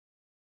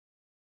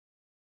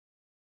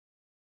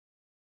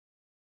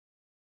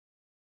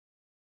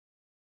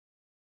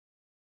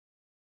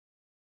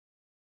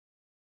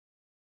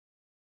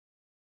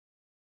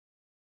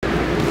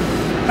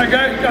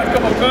guy, Ricardo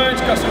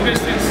Cavalcanti, Carlson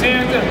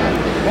Center,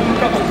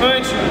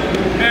 Cavalcanti.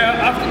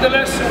 After the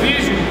last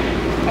video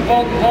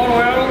about bottle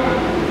arrow,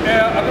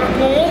 I'm going to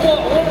do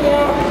one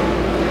more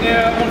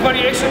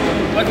variation,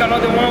 like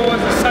another one was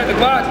inside the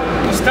guard.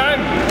 This time,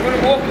 I'm going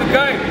to work the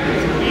guy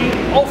in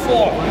all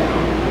four.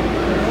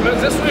 Let's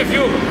just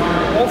review.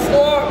 All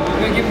four,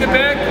 we give the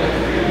back.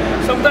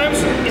 Sometimes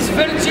it's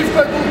very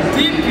difficult to go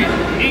deep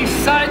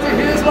inside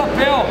his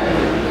lapel.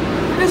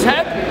 He's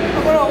happy.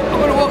 I'm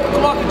gonna walk a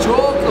clock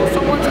joke or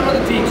someone's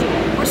another thing.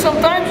 But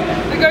sometimes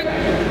the guy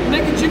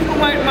make it difficult.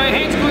 My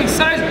hands go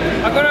inside.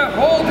 I'm gonna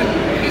hold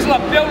his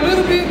lapel a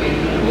little bit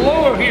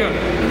lower here,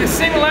 in the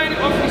same line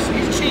of his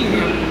chin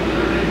here.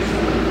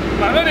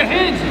 My other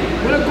hand,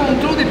 I'm gonna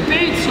control the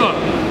pace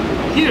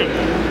here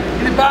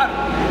in the bottom.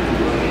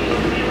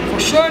 For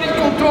sure, I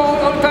control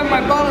all the time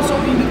my balance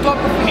in the top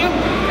of him.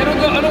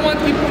 I don't want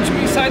to keep pushing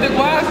inside the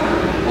guard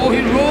or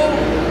he roll.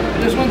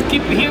 I just want to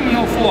keep him in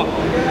all four.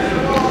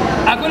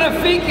 I'm gonna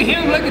fake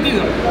him like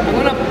this. I'm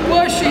gonna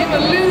push him a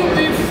little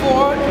bit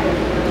forward.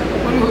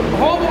 When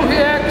Homo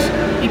reacts,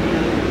 he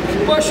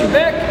pushes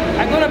back.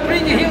 I'm gonna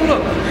bring him,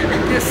 look,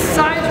 the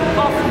side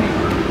of me.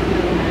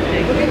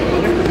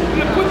 I'm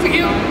gonna put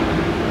him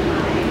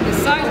the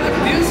side like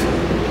this.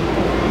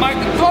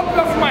 The top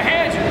of my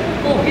head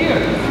go here.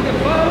 The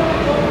bottom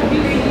of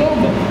his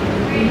lumbar.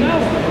 And now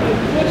I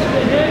push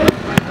the head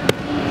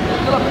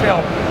to the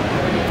lapel.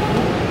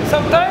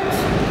 Sometimes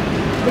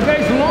the guy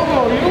is longer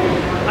or you.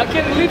 I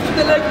can lift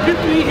the leg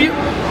between him,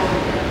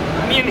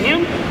 me and him,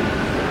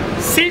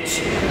 sit,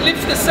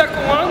 lift the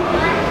second one,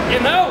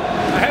 and now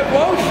I have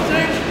all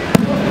straight,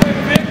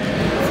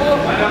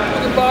 going back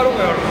to the bottom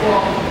arrow.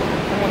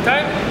 One more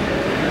time.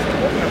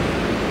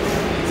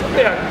 So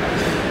there.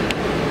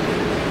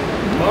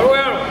 Bottom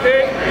arrow,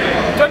 okay?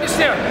 To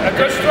understand, I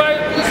just try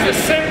to use the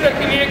same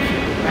technique,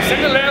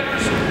 same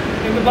leverage,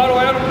 in the bottom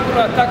arrow, I'm going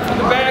to attack from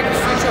the back,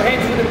 switch your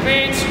hands to the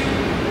page.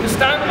 This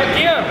time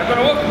again, I'm going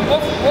to work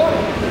both.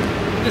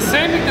 The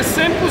same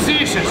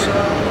positions.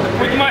 I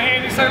put my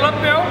hand inside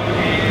lapel,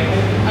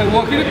 I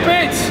walk in the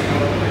pants.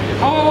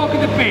 How I walk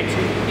in the pants?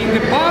 In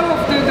the bottom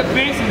of the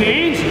pants, in the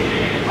end,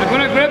 I'm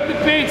gonna grab the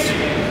pants.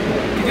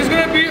 This is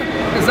gonna be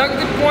exactly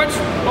the point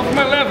of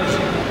my leverage.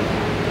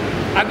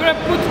 I'm gonna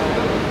put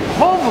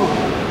over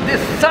the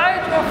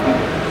side of the,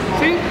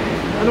 see?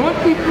 I don't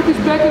want to put this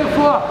back on the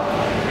floor.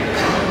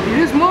 In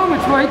this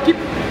moment, where I keep,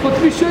 for to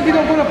be sure that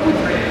I'm gonna put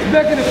it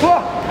back on the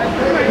floor, I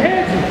put my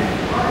hands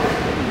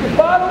in the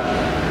bottom.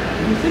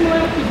 Similar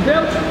to his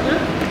belt,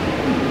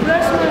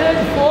 press my head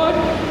forward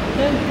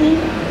and pull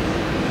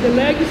the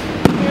legs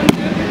and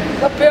the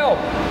lapel.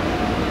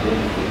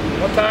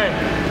 One time.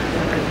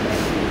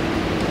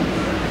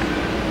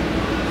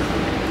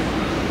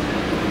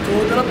 To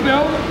the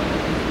lapel,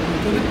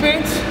 to the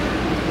pants,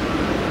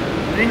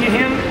 bring your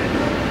hand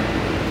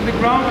to the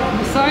ground on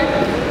the side,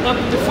 up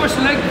the first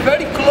leg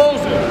very close,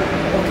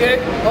 okay,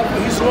 up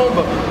to his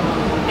lumbar.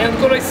 And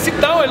when I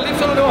sit down, I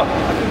lift on the arm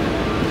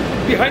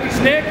behind his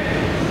neck.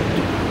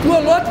 Do a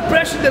lot to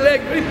pressure the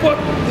leg, very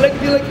important, like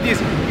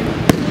this.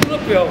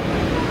 Lapel.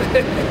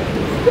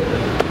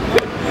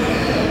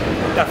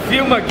 Tá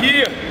filma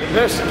aqui,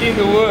 best ski in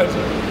the world.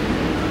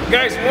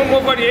 Guys, one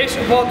more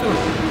variation about the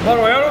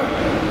bottle arrow.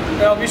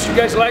 I wish you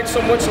guys like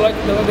so much like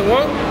the other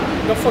one.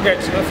 Don't forget,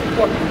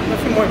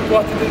 nothing more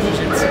important than Jiu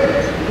Jitsu.